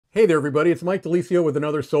Hey there everybody, it's Mike DiLisio with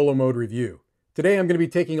another solo mode review. Today I'm going to be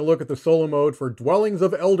taking a look at the solo mode for Dwellings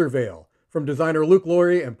of Eldervale from designer Luke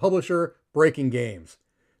Laurie and publisher Breaking Games.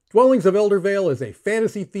 Dwellings of Eldervale is a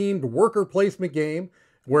fantasy-themed worker placement game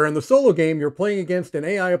where in the solo game you're playing against an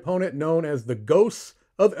AI opponent known as the Ghosts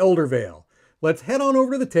of Eldervale. Let's head on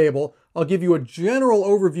over to the table. I'll give you a general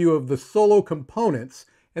overview of the solo components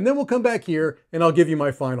and then we'll come back here and I'll give you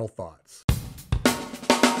my final thoughts.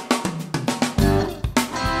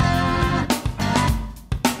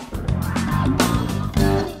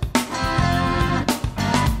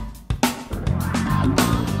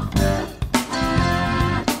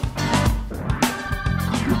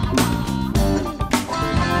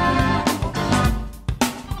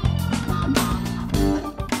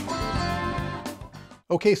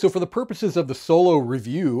 Okay, so for the purposes of the solo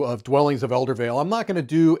review of Dwellings of Eldervale, I'm not going to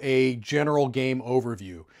do a general game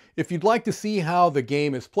overview. If you'd like to see how the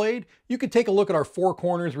game is played, you can take a look at our Four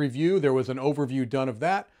Corners review. There was an overview done of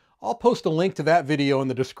that. I'll post a link to that video in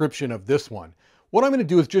the description of this one. What I'm going to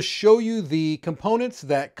do is just show you the components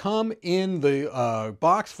that come in the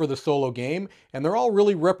box for the solo game, and they're all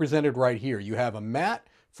really represented right here. You have a mat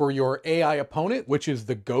for your AI opponent, which is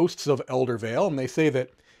the Ghosts of Eldervale, and they say that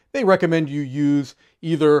they recommend you use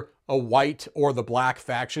either a white or the black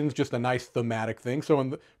factions, just a nice thematic thing.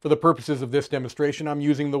 So for the purposes of this demonstration, I'm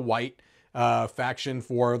using the white faction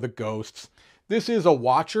for the Ghosts. This is a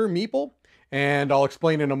Watcher meeple, and I'll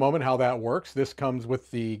explain in a moment how that works. This comes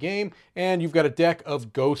with the game, and you've got a deck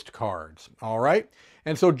of Ghost cards, all right?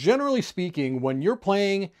 And so generally speaking, when you're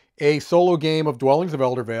playing a solo game of Dwellings of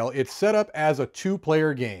Eldervale, it's set up as a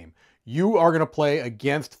two-player game. You are going to play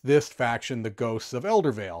against this faction, the Ghosts of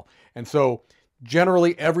Eldervale. And so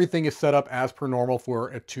generally everything is set up as per normal for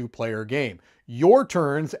a two-player game. Your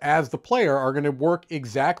turns as the player are going to work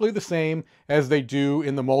exactly the same as they do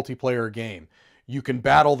in the multiplayer game. You can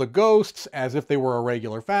battle the ghosts as if they were a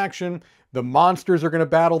regular faction. The monsters are going to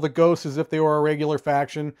battle the ghosts as if they were a regular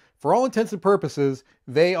faction. For all intents and purposes,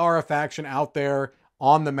 they are a faction out there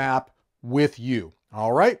on the map with you.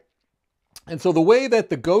 All right? And so the way that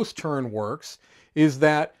the ghost turn works is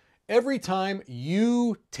that every time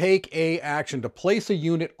you take a action to place a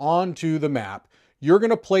unit onto the map, you're going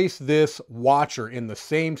to place this Watcher in the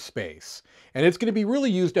same space. And it's going to be really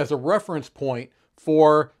used as a reference point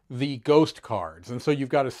for the ghost cards. And so you've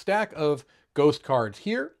got a stack of ghost cards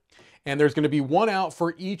here, and there's going to be one out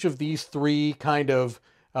for each of these three kind of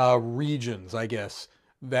regions, I guess,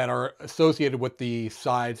 that are associated with the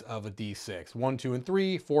sides of a D6. 1, 2, and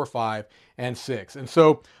 3, 4, 5, and 6. And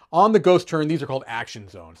so on the ghost turn, these are called action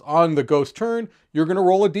zones. On the ghost turn, you're going to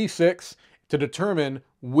roll a D6 to determine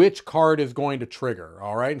which card is going to trigger.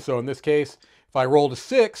 All right. And so in this case, if I rolled a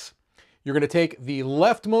 6, you're going to take the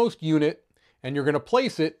leftmost unit and you're going to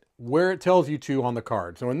place it where it tells you to on the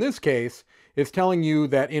card. So in this case, it's telling you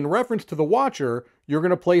that in reference to the Watcher, you're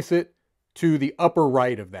going to place it to the upper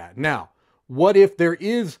right of that. Now, what if there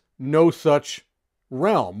is no such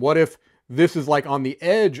realm? What if this is like on the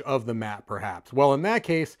edge of the map, perhaps? Well, in that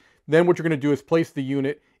case, then what you're going to do is place the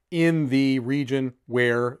unit in the region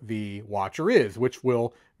where the Watcher is, which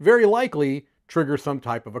will very likely trigger some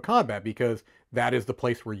type of a combat because that is the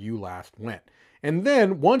place where you last went. And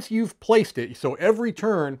then once you've placed it, so every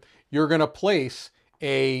turn, you're going to place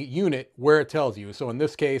a unit where it tells you. So in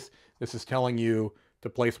this case, this is telling you to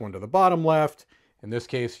place one to the bottom left. In this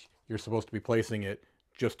case, you're supposed to be placing it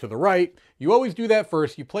just to the right. You always do that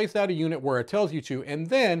first. You place out a unit where it tells you to, and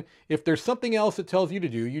then if there's something else it tells you to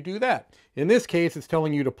do, you do that. In this case, it's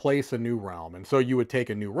telling you to place a new realm. And so you would take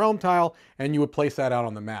a new realm tile and you would place that out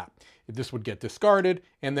on the map. This would get discarded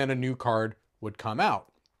and then a new card would come out.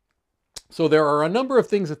 So there are a number of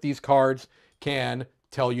things that these cards can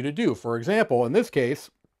tell you to do. For example, in this case,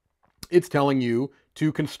 it's telling you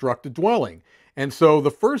to construct a dwelling. And so the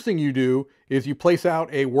first thing you do is you place out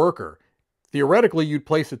a worker. Theoretically, you'd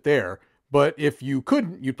place it there, but if you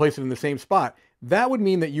couldn't, you'd place it in the same spot. That would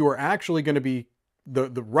mean that you are actually going to be,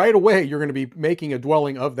 right away, you're going to be making a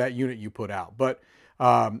dwelling of that unit you put out. But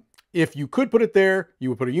if you could put it there, you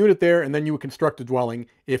would put a unit there, and then you would construct a dwelling,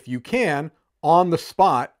 if you can, on the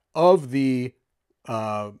spot of the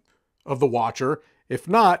Watcher. If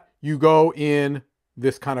not, you go in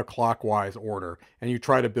this kind of clockwise order and you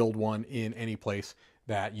try to build one in any place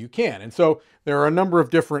that you can. And so there are a number of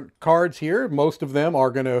different cards here. Most of them are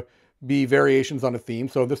going to be variations on a theme.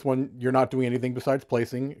 So this one, you're not doing anything besides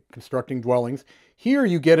placing, constructing dwellings. Here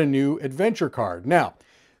you get a new adventure card. Now,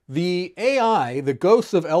 the AI, the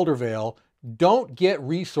Ghosts of Eldervale, don't get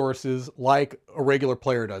resources like a regular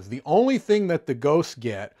player does. The only thing that the ghosts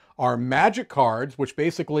get are magic cards, which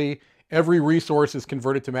basically every resource is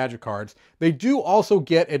converted to magic cards. They do also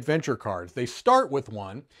get adventure cards. They start with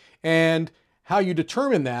one, and how you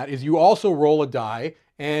determine that is you also roll a die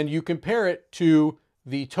and you compare it to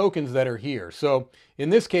the tokens that are here. So in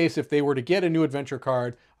this case, if they were to get a new adventure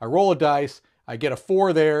card, I roll a dice, I get a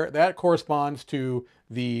 4 there, that corresponds to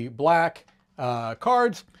the black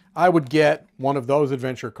cards. I would get one of those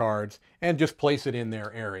adventure cards and just place it in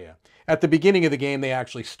their area. At the beginning of the game, they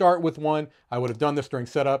actually start with 1. I would have done this during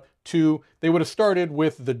setup. 2, they would have started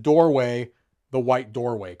with the doorway, the white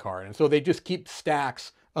doorway card. And so they just keep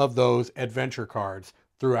stacks of those adventure cards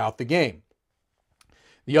throughout the game.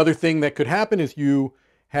 The other thing that could happen is you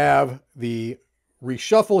have the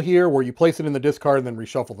reshuffle here where you place it in the discard and then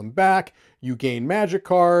reshuffle them back. You gain magic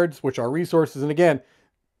cards, which are resources. And again,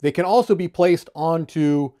 they can also be placed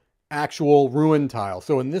onto actual ruin tiles.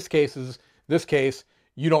 So in this case,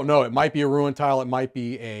 you don't know. It might be a ruin tile. It might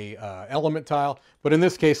be a element tile. But in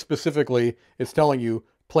this case specifically, it's telling you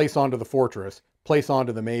place onto the fortress, place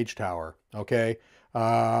onto the mage tower. Okay.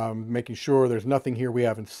 Making sure there's nothing here we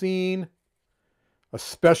haven't seen. A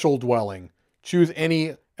special dwelling. Choose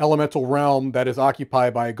any elemental realm that is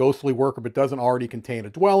occupied by a ghostly worker but doesn't already contain a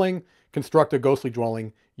dwelling. Construct a ghostly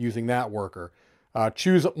dwelling using that worker.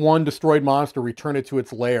 Choose one destroyed monster, return it to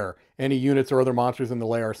its lair. Any units or other monsters in the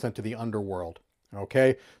lair are sent to the underworld.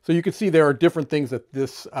 Okay, so you can see there are different things that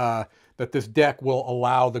this deck will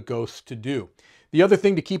allow the ghosts to do. The other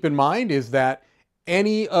thing to keep in mind is that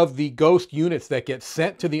any of the ghost units that get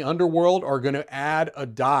sent to the underworld are going to add a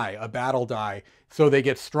die, a battle die, so they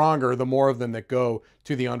get stronger the more of them that go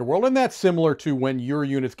to the underworld. And that's similar to when your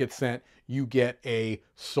units get sent, you get a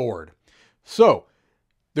sword. So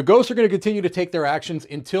the ghosts are going to continue to take their actions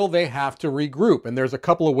until they have to regroup. And there's a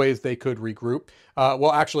couple of ways they could regroup.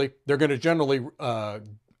 Well, actually, they're going to generally,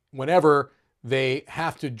 whenever they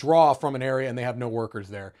have to draw from an area and they have no workers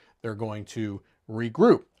there, they're going to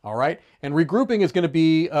regroup. All right. And regrouping is going to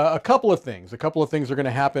be a couple of things. A couple of things are going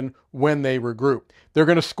to happen when they regroup. They're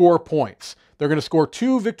going to score points. They're going to score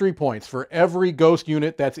 2 victory points for every ghost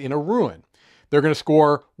unit that's in a ruin. They're going to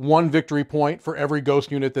score 1 victory point for every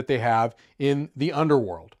ghost unit that they have in the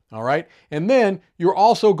underworld. All right. And then you're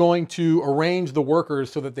also going to arrange the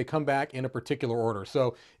workers so that they come back in a particular order.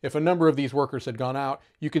 So if a number of these workers had gone out,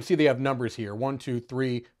 you can see they have numbers here: 1, 2,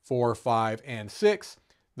 3, 4, 5, and 6.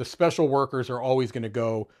 The special workers are always going to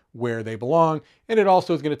go where they belong. And it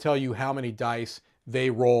also is going to tell you how many dice they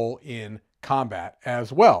roll in combat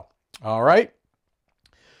as well. All right.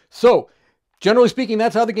 So generally speaking,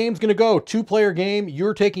 that's how the game's going to go. 2-player game.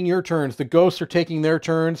 You're taking your turns. The ghosts are taking their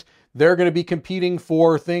turns. They're going to be competing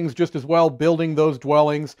for things just as well, building those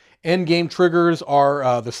dwellings. End game triggers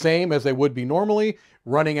are the same as they would be normally,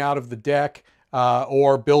 running out of the deck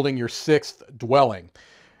or building your 6th dwelling.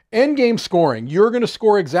 End game scoring. You're going to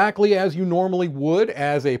score exactly as you normally would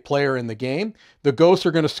as a player in the game. The ghosts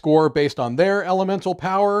are going to score based on their elemental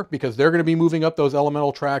power because they're going to be moving up those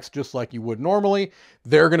elemental tracks just like you would normally.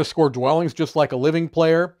 They're going to score dwellings just like a living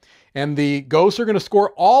player. And the ghosts are going to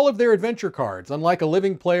score all of their adventure cards, unlike a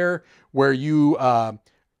living player where you,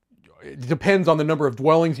 it depends on the number of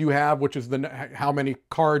dwellings you have, which is how many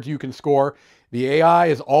cards you can score. The AI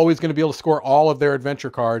is always going to be able to score all of their adventure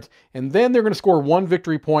cards, and then they're going to score 1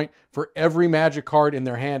 victory point for every magic card in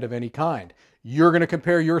their hand of any kind. You're going to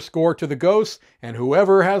compare your score to the ghosts, and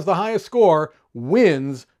whoever has the highest score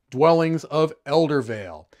wins Dwellings of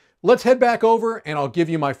Eldervale. Let's head back over, and I'll give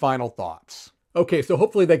you my final thoughts. Okay, so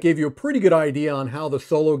hopefully that gave you a pretty good idea on how the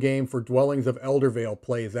solo game for Dwellings of Eldervale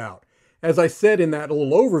plays out. As I said in that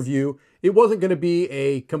little overview, it wasn't going to be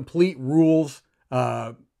a complete rules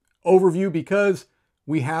overview because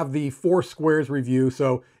we have the 4 squares review.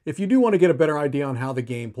 So if you do want to get a better idea on how the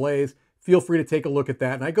game plays, feel free to take a look at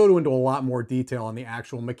that. And I go into a lot more detail on the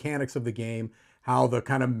actual mechanics of the game, how the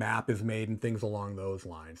kind of map is made and things along those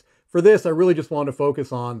lines. For this, I really just wanted to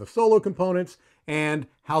focus on the solo components and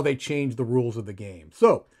how they change the rules of the game.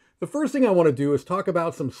 So the first thing I want to do is talk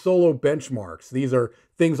about some solo benchmarks. These are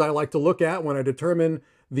things I like to look at when I determine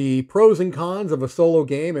the pros and cons of a solo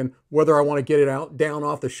game and whether I want to get it down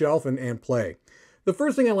off the shelf and play. The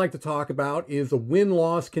first thing I like to talk about is a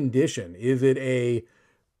win-loss condition. Is it a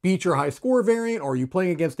beat your high score variant, or are you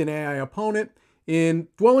playing against an AI opponent? In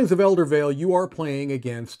Dwellings of Eldervale, you are playing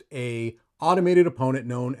against a automated opponent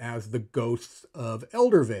known as the Ghosts of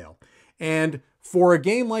Eldervale. And for a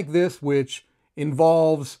game like this, which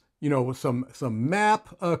involves some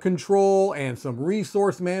map control and some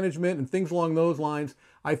resource management and things along those lines,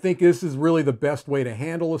 I think this is really the best way to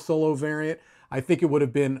handle a solo variant. I think it would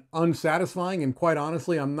have been unsatisfying, and quite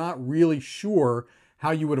honestly, I'm not really sure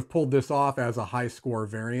how you would have pulled this off as a high score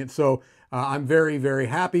variant. So I'm very, very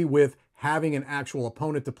happy with having an actual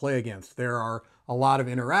opponent to play against. There are a lot of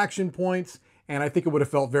interaction points, and I think it would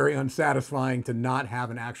have felt very unsatisfying to not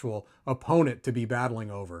have an actual opponent to be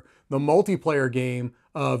battling over. The multiplayer game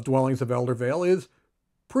of Dwellings of Eldervale is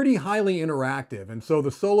pretty highly interactive, and so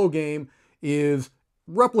the solo game is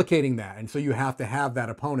replicating that, and so you have to have that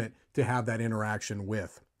opponent to have that interaction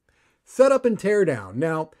with. Setup and teardown.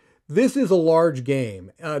 Now, this is a large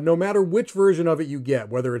game. No matter which version of it you get,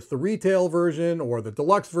 whether it's the retail version or the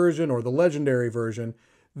deluxe version or the legendary version,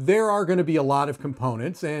 there are going to be a lot of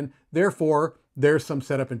components, and therefore there's some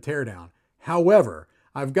setup and teardown. However,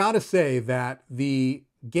 I've got to say that the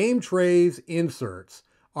game trays inserts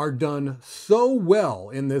are done so well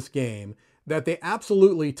in this game that they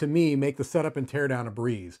absolutely, to me, make the setup and teardown a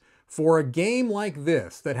breeze. For a game like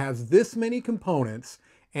this that has this many components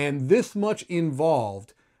and this much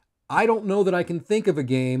involved, I don't know that I can think of a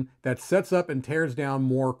game that sets up and tears down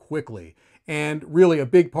more quickly. And really a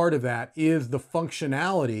big part of that is the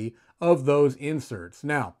functionality of those inserts.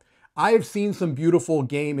 Now, I have seen some beautiful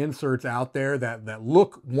game inserts out there that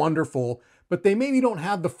look wonderful, but they maybe don't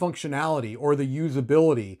have the functionality or the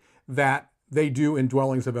usability that they do in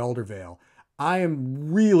Dwellings of Eldervale. I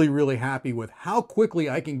am really, really happy with how quickly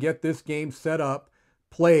I can get this game set up,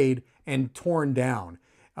 played, and torn down.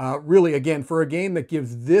 Really, again, for a game that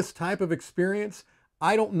gives this type of experience,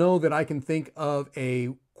 I don't know that I can think of a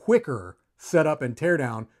quicker setup and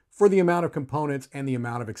teardown for the amount of components and the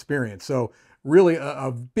amount of experience. So really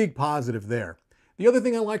a big positive there. The other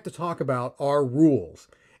thing I like to talk about are rules.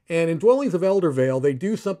 And in Dwellings of Eldervale, they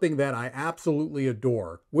do something that I absolutely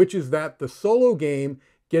adore, which is that the solo game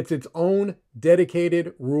gets its own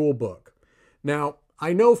dedicated rule book. Now,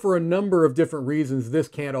 I know for a number of different reasons this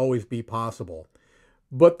can't always be possible,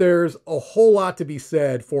 but there's a whole lot to be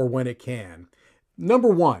said for when it can. Number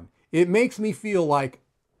one, it makes me feel like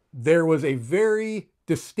there was a very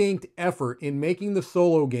distinct effort in making the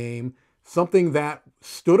solo game something that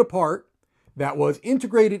stood apart, that was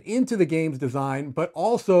integrated into the game's design, but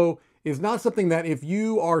also is not something that if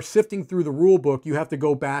you are sifting through the rule book, you have to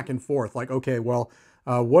go back and forth. Like, okay, well,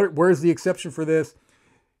 where's the exception for this?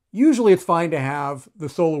 Usually it's fine to have the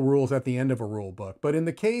solo rules at the end of a rule book, but in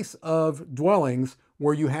the case of Dwellings,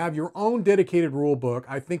 where you have your own dedicated rule book,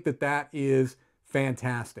 I think that that is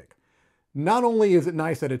fantastic. Not only is it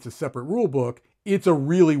nice that it's a separate rule book, it's a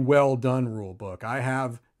really well done rule book. I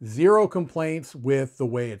have zero complaints with the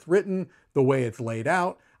way it's written, the way it's laid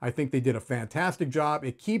out. I think they did a fantastic job.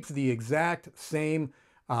 It keeps the exact same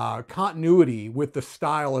continuity with the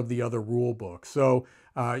style of the other rule book. So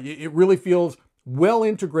it really feels well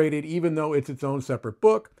integrated, even though it's its own separate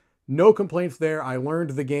book. No complaints there. I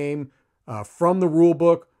learned the game from the rule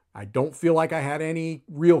book. I don't feel like I had any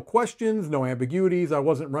real questions, no ambiguities. I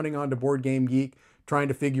wasn't running onto Board Game Geek trying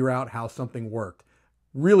to figure out how something worked.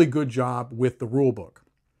 Really good job with the rule book.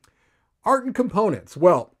 Art and components.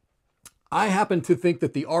 Well, I happen to think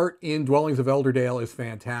that the art in Dwellings of Eldervale is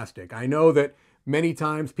fantastic. I know that many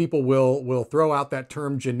times people will throw out that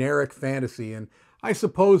term generic fantasy, and I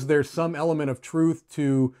suppose there's some element of truth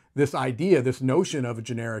to this idea, this notion of a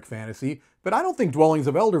generic fantasy, but I don't think Dwellings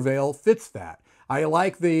of Eldervale fits that. I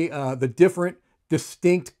like the different,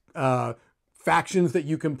 distinct factions that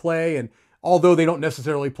you can play, and although they don't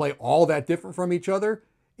necessarily play all that different from each other,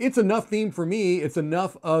 it's enough theme for me. It's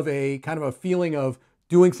enough of a kind of a feeling of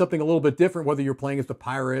doing something a little bit different, whether you're playing as the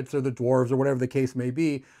pirates or the dwarves or whatever the case may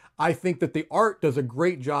be. I think that the art does a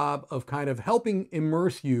great job of kind of helping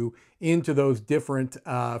immerse you into those different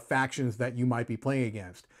factions that you might be playing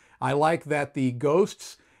against. I like that the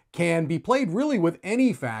ghosts can be played really with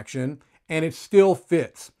any faction and it still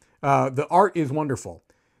fits. The art is wonderful.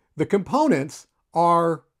 The components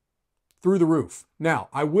are through the roof. Now,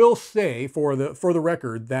 I will say for the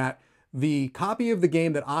record that the copy of the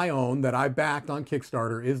game that I own, that I backed on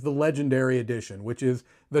Kickstarter, is the Legendary Edition, which is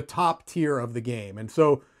the top tier of the game. And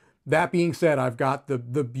so that being said, I've got the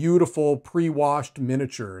beautiful pre-washed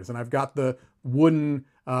miniatures, and I've got the wooden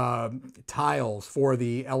tiles for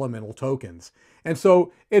the elemental tokens. And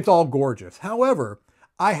so it's all gorgeous. However,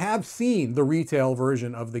 I have seen the retail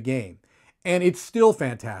version of the game, and it's still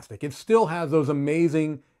fantastic. It still has those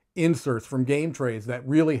amazing inserts from game trays that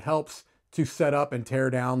really helps to set up and tear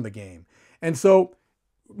down the game. And so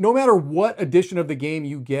no matter what edition of the game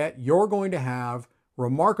you get, you're going to have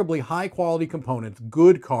remarkably high quality components,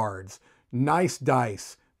 good cards, nice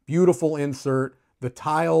dice, beautiful insert. The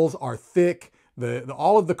tiles are thick.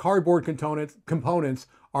 All of the cardboard components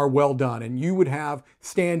are well done. And you would have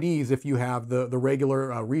standees if you have the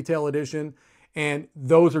regular retail edition, and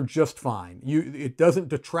those are just fine. It doesn't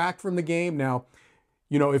detract from the game. Now,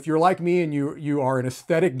 you know, if you're like me and you are an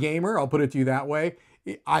aesthetic gamer, I'll put it to you that way,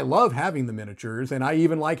 I love having the miniatures, and I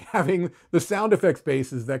even like having the sound effects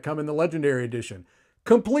bases that come in the Legendary Edition.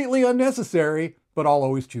 Completely unnecessary, but I'll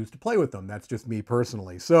always choose to play with them. That's just me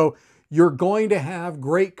personally. So you're going to have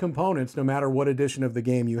great components no matter what edition of the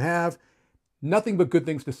game you have. Nothing but good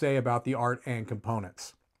things to say about the art and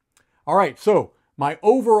components. All right, so my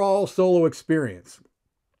overall solo experience.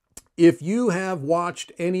 If you have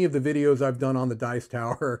watched any of the videos I've done on the Dice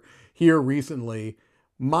Tower here recently,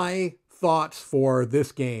 my thoughts for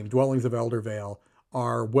this game, Dwellings of Eldervale,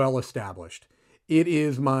 are well established. It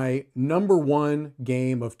is my #1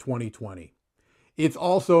 game of 2020. It's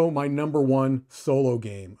also my #1 solo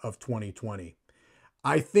game of 2020.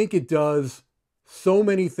 I think it does so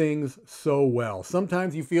many things so well.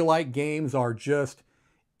 Sometimes you feel like games are just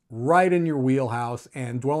right in your wheelhouse,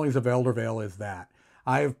 and Dwellings of Eldervale is that.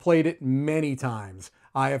 I have played it many times.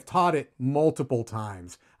 I have taught it multiple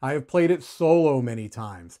times. I have played it solo many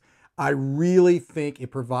times. I really think it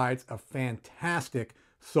provides a fantastic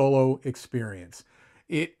solo experience.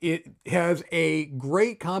 It has a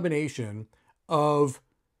great combination of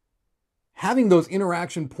having those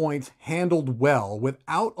interaction points handled well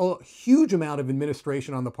without a huge amount of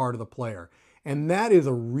administration on the part of the player. And that is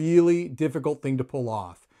a really difficult thing to pull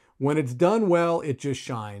off. When it's done well, it just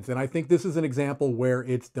shines. And I think this is an example where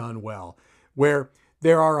it's done well, where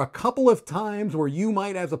there are a couple of times where you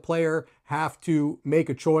might, as a player, have to make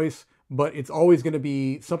a choice, but it's always going to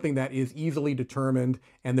be something that is easily determined,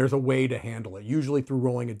 and there's a way to handle it, usually through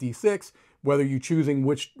rolling a d6, whether you're choosing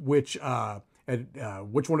which one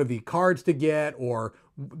of the cards to get or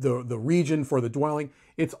the region for the dwelling.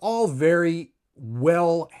 It's all very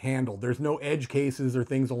well handled. There's no edge cases or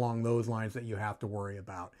things along those lines that you have to worry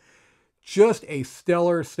about. Just a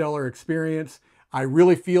stellar, stellar experience. I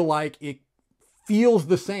really feel like it feels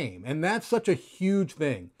the same, and that's such a huge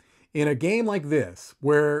thing. In a game like this,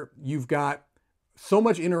 where you've got so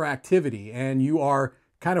much interactivity and you are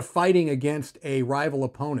kind of fighting against a rival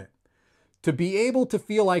opponent, to be able to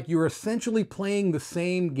feel like you're essentially playing the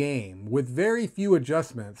same game with very few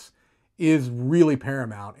adjustments is really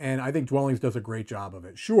paramount, and I think Dwellings does a great job of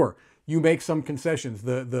it. Sure, you make some concessions.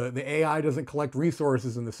 The AI doesn't collect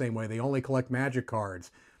resources in the same way. They only collect magic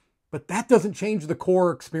cards. But that doesn't change the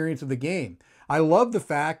core experience of the game. I love the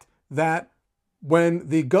fact that when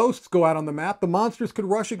the ghosts go out on the map, the monsters could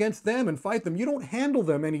rush against them and fight them. You don't handle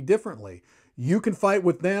them any differently. You can fight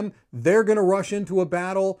with them. They're going to rush into a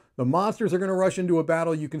battle. The monsters are going to rush into a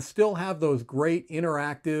battle. You can still have those great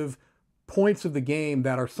interactive points of the game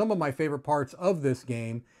that are some of my favorite parts of this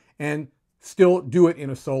game, and still do it in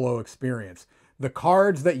a solo experience. The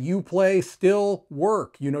cards that you play still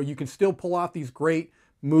work. You know, you can still pull off these great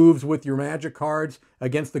moves with your magic cards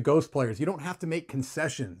against the ghost players. You don't have to make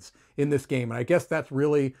concessions in this game. And I guess that's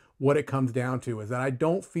really what it comes down to, is that I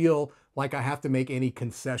don't feel like I have to make any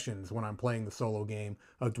concessions when I'm playing the solo game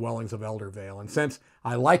of Dwellings of Eldervale. And since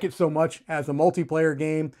I like it so much as a multiplayer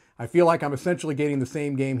game, I feel like I'm essentially getting the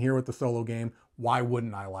same game here with the solo game. Why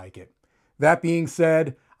wouldn't I like it? That being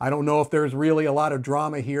said, I don't know if there's really a lot of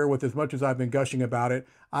drama here with as much as I've been gushing about it.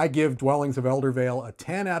 I give Dwellings of Eldervale a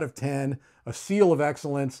 10 out of 10, a seal of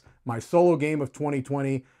excellence, my solo game of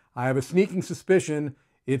 2020. I have a sneaking suspicion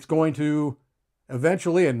it's going to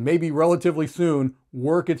eventually, and maybe relatively soon,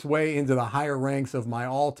 work its way into the higher ranks of my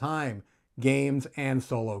all-time games and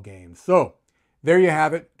solo games. So there you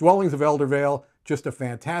have it. Dwellings of Eldervale, just a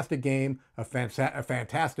fantastic game, a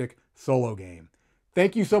fantastic solo game.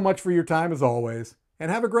 Thank you so much for your time as always,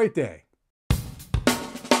 and have a great day.